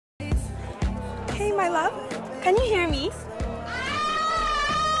Hey, my love, can you hear me?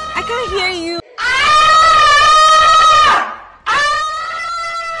 I can't hear you.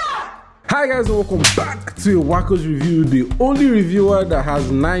 Hi guys, and welcome back to Wackos review, the only reviewer that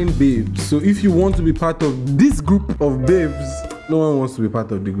has 9 babes. So if you want to be part of this group of babes, no one wants to be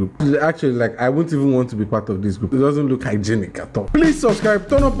part of the group. Actually, like, I wouldn't even want to be part of this group. It doesn't look hygienic at all. Please subscribe,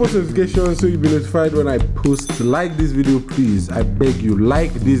 turn on post notifications so you'll be notified when I post. Like this video, please. I beg you,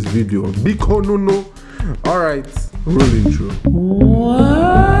 like this video. Biko no no. Alright, roll intro.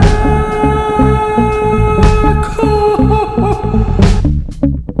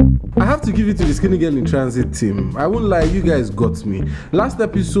 I have to give it to the Skinny Girl in Transit team. I won't lie, you guys got me. Last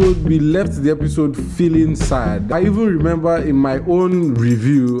episode, we left the episode feeling sad. I even remember in my own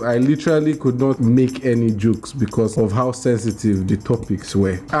review, I literally could not make any jokes because of how sensitive the topics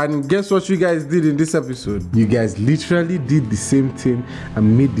were. And guess what you guys did in this episode? You guys literally did the same thing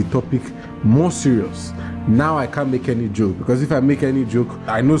and made the topic more serious. Now I can't make any joke because if I make any joke,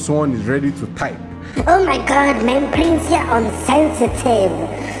 I know someone is ready to type. Oh my god, man, Prince, you're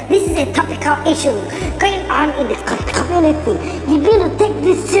unsensitive. This is a topical issue going on in the community. You need to take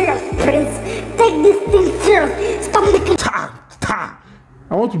this serious, Prince. Take this thing serious. Stop making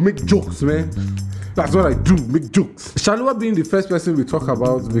I want to make jokes, man. That's what I do, make jokes. Shalua being the first person we talk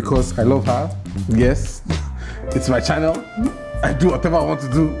about because I love her. Yes, it's my channel. I do whatever I want to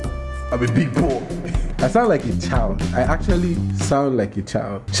do. I'm a big boy. I sound like a child. I actually sound like a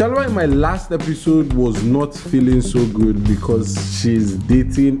child. Shalwa in my last episode was not feeling so good because she's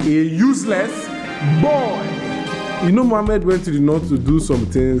dating a useless boy. You know, Mohammed went to the north to do some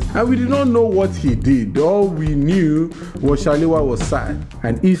things and we did not know what he did. All we knew was Shalewa was sad.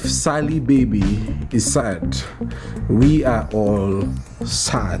 And if Sally baby is sad, we are all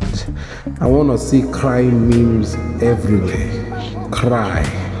sad. I want to see crying memes everywhere.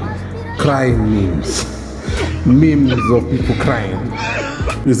 Crying memes. Memes of people crying.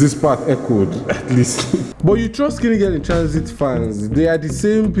 Is this part echoed at least? But you trust Skinny Girl in Transit fans. They are the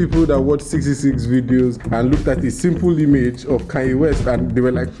same people that watched 66 videos and looked at a simple image of Kanye West and they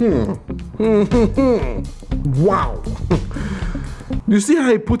were like, wow. You see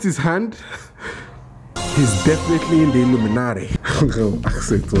how he put his hand? He's definitely in the Illuminati.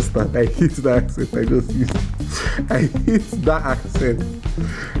 Accent was that. I hate that accent. I just used. I hate that accent.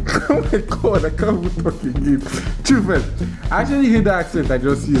 Oh my god, I can't even talk again. Children, I actually hate that accent I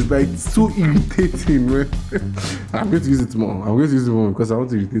just used. Like, it's so irritating, man. I'm going to use it more. I'm going to use it more because I want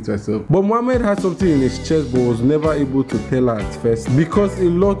to irritate myself. But Mohammed had something in his chest but was never able to tell her at first because a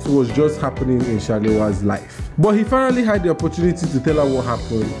lot was just happening in Shalewa's life. But he finally had the opportunity to tell her what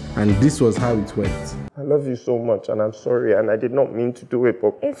happened, and this was how it went. I love you so much and I'm sorry and I did not mean to do it,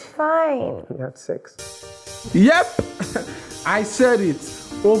 but It's fine. we had sex. Yep, I said it.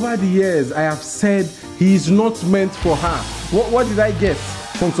 Over the years, I have said he is not meant for her. What did I get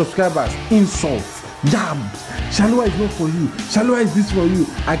from subscribers? Insults, jabs. Shalua is not for you. Shalua is this for you.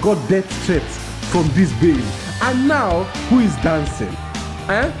 I got death threats from this babe. And now, who is dancing?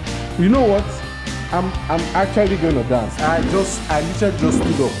 You know what? I'm actually gonna dance. I literally just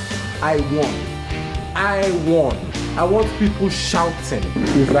stood up. I won. I want people shouting.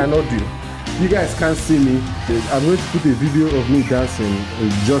 If I not do. You guys can't see me. I'm going to put a video of me dancing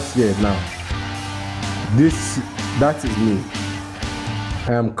just here now. That is me.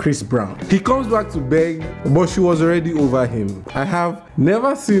 I am Chris Brown. He comes back to beg, but she was already over him. I have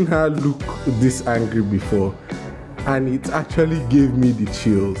never seen her look this angry before, and it actually gave me the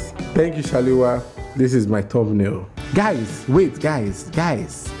chills. Thank you, Shalewa. This is my thumbnail. Guys, wait, guys,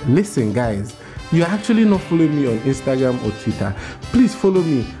 listen, guys. You're actually not following me on Instagram or Twitter. Please follow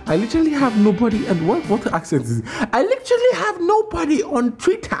me. I literally have nobody. And what accent is it? I literally have nobody on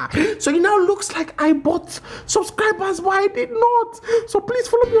Twitter. So it now looks like I bought subscribers, but I did not. So please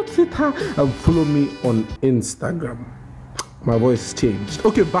follow me on Twitter and follow me on Instagram. My voice changed.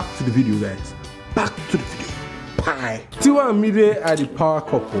 Okay, back to the video, guys. Back to the video. Bye. Tiwa and Mide are the power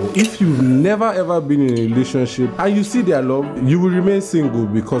couple. If you've never ever been in a relationship and you see their love, you will remain single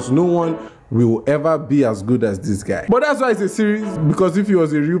because no one will ever be as good as this guy. But that's why it's a series, because if he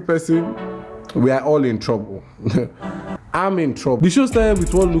was a real person, we are all in trouble. I'm in trouble. The show started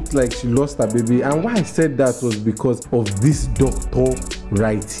with what looked like she lost her baby, and why I said that was because of this doctor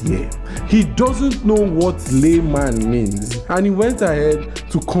right here. He doesn't know what layman means, and he went ahead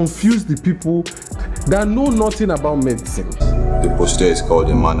to confuse the people that know nothing about medicine. The procedure is called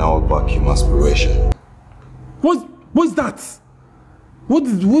the manual vacuum aspiration. What's that? What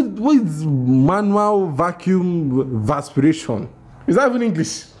is manual vacuum aspiration? Is that even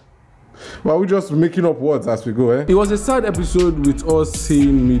English? But we're just making up words as we go, eh? It was a sad episode with us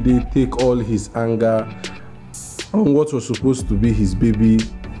seeing Mide take all his anger on what was supposed to be his baby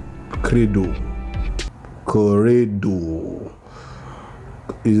Credo. Credo.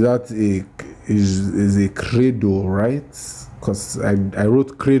 Is that a credo, right? Because I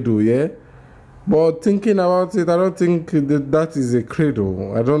wrote credo, yeah? But thinking about it, I don't think that is a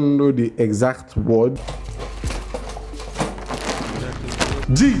credo. I don't know the exact word.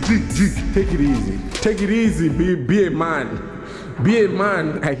 G, take it easy. Take it easy, be a man. Be a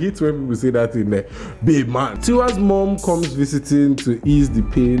man. I hate when people say that in there. Be a man. Tiwa's mom comes visiting to ease the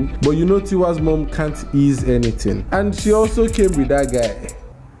pain, but you know Tiwa's mom can't ease anything. And she also came with that guy.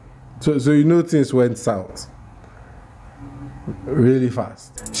 So you know things went south really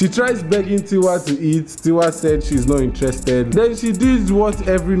fast. She tries begging Tiwa to eat. Tiwa said she's not interested. Then she did what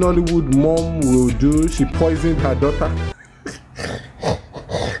every Nollywood mom will do. She poisoned her daughter.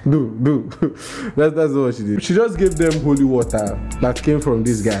 Do. That's what she did. She just gave them holy water that came from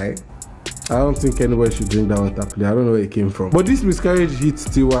this guy. I don't think anybody should drink that water, please. I don't know where it came from. But this miscarriage hits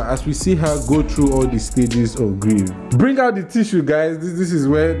Tiwa as we see her go through all the stages of grief. Bring out the tissue, guys. This is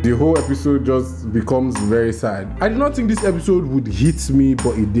where the whole episode just becomes very sad. I did not think this episode would hit me,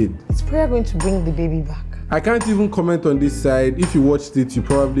 but it did. Is prayer going to bring the baby back? I can't even comment on this side. If you watched it, you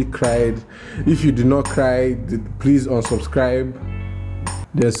probably cried. If you did not cry, please unsubscribe.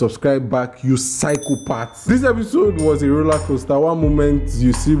 Then subscribe back, you psychopaths. This episode was a roller coaster. One moment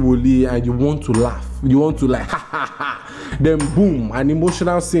you see Wole and you want to laugh. You want to like, ha ha ha. Then boom, an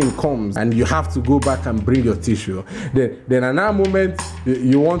emotional scene comes and you have to go back and bring your tissue. Then another moment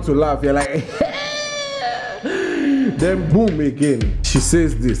you want to laugh. You're like, then boom again. She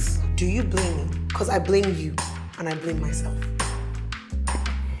says this. Do you blame me? Because I blame you and I blame myself.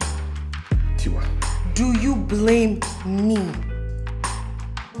 Tiwa. Do you blame me?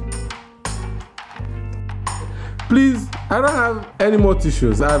 Please, I don't have any more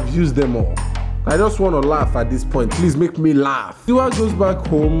tissues. I've used them all. I just want to laugh at this point. Please make me laugh. Tiwa goes back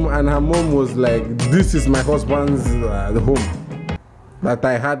home and her mom was like, this is my husband's home that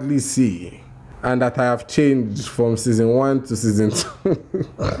I hardly see and that I have changed from season 1 to season 2.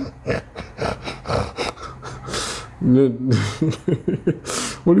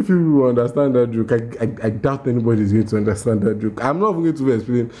 Only few people understand that joke. I doubt anybody is going to understand that joke. I'm not going to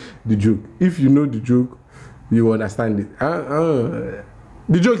explain the joke. If you know the joke, you understand it.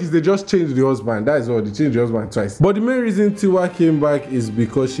 The joke is they just changed the husband. That is all. They changed the husband twice. But the main reason Tiwa came back is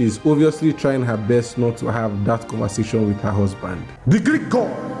because she's obviously trying her best not to have that conversation with her husband. The Greek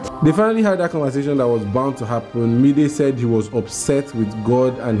god! They finally had that conversation that was bound to happen. Mide said he was upset with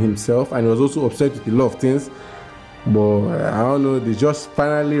God and himself, and he was also upset with a lot of things. But I don't know, they just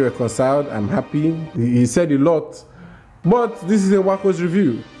finally reconciled. I'm happy. He said a lot. But this is a Wackos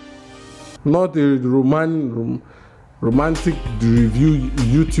review. Not a romantic review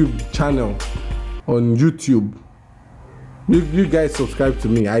YouTube channel on YouTube. You guys subscribe to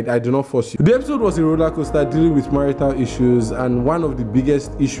me. I do not force you. The episode was a roller coaster dealing with marital issues, and one of the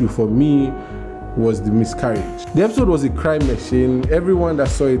biggest issues for me was the miscarriage. The episode was a cry machine. Everyone that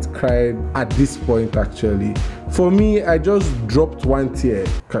saw it cried at this point actually. For me, I just dropped one tear.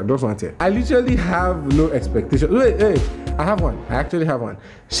 Just one tear. I literally have no expectation. Wait, I have one. I actually have one.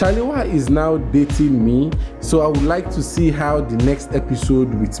 Shaliwa is now dating me, so I would like to see how the next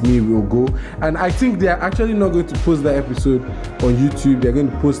episode with me will go. And I think they are actually not going to post that episode on YouTube. They're going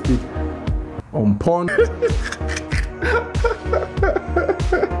to post it on porn.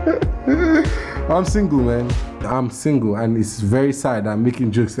 I'm single, man. I'm single, and it's very sad. I'm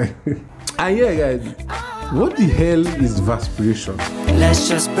making jokes. And yeah, guys, what the hell is Vaspiration? Let's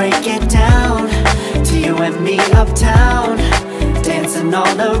just break it down to you and me uptown, dancing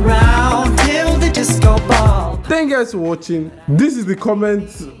all around till the disco ball. Thank you guys for watching. This is the comment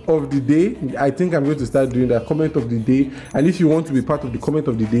of the day. I think I'm going to start doing that comment of the day. And if you want to be part of the comment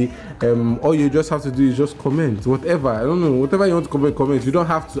of the day, all you just have to do is just comment whatever. I don't know, whatever you want to comment. You don't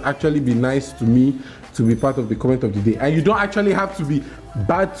have to actually be nice to me to be part of the comment of the day, and you don't actually have to be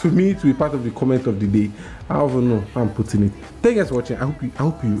bad to me to be part of the comment of the day. I don't even know how I'm putting it. Thank you guys for watching. I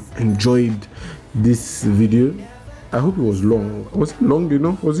hope you enjoyed this video. I hope it was long. Was it long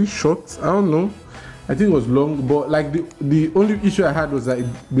enough? Was it short? I don't know. I think it was long, but like the only issue I had was that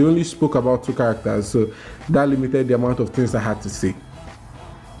they only spoke about 2 characters, so that limited the amount of things I had to say.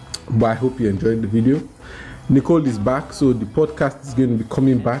 But I hope you enjoyed the video. Nicole is back, so the podcast is going to be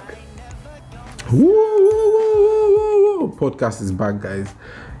coming back. Woo! Podcast is back, guys.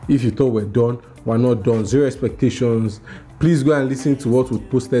 If you thought we're done, we're not done. Zero expectations. Please go and listen to what we've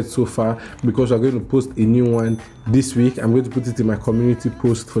posted so far, because we're going to post a new one this week. I'm going to put it in my community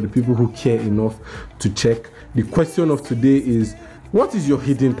post for the people who care enough to check. The question of today is, what is your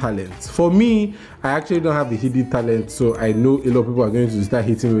hidden talent? For me, I actually don't have a hidden talent, so I know a lot of people are going to start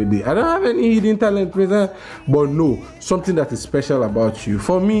hitting me with it. I don't have any hidden talent, but no, something that is special about you.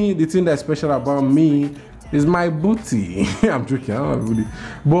 For me, the thing that's special about me is my booty. I'm joking, I don't have a booty.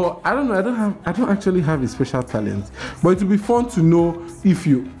 But I don't know, I don't actually have a special talent. But it would be fun to know if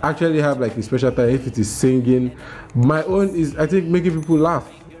you actually have like a special talent, if it is singing. My own is, I think, making people laugh.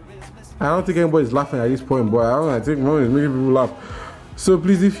 I don't think anybody's laughing at this point, but I think mine is making people laugh. So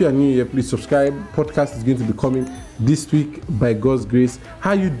please, if you are new here, please subscribe. Podcast is going to be coming this week by God's grace.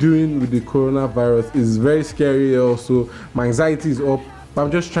 How you doing with the coronavirus? It's very scary also. My anxiety is up, but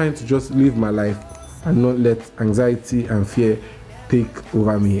I'm just trying to just live my life and not let anxiety and fear take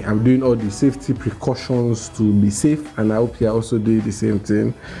over me. I'm doing all the safety precautions to be safe, and I hope you're also doing the same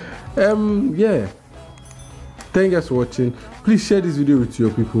thing. Yeah. Thank you guys for watching. Please share this video with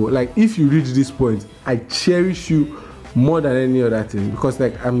your people. Like, if you reach this point, I cherish you more than any other thing, because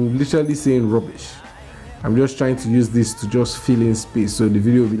like I'm literally saying rubbish. I'm just trying to use this to just fill in space, so the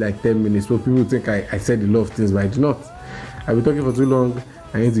video will be like 10 minutes, but people think I said a lot of things, but I do not. I've been talking for too long.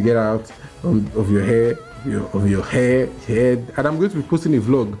 I need to get out of your hair, of your head, and I'm going to be posting a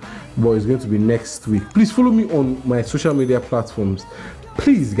vlog, but it's going to be next week. Please follow me on my social media platforms,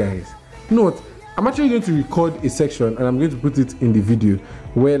 please guys. You know what, I'm actually going to record a section and I'm going to put it in the video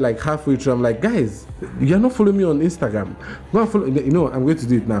where like halfway through I'm like, guys, you're not following me on Instagram, go and follow. You know, I'm going to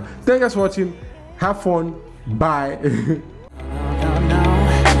do it now. Thank you guys for watching. Have fun. Bye.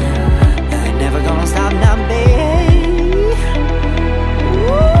 Never gonna stop now.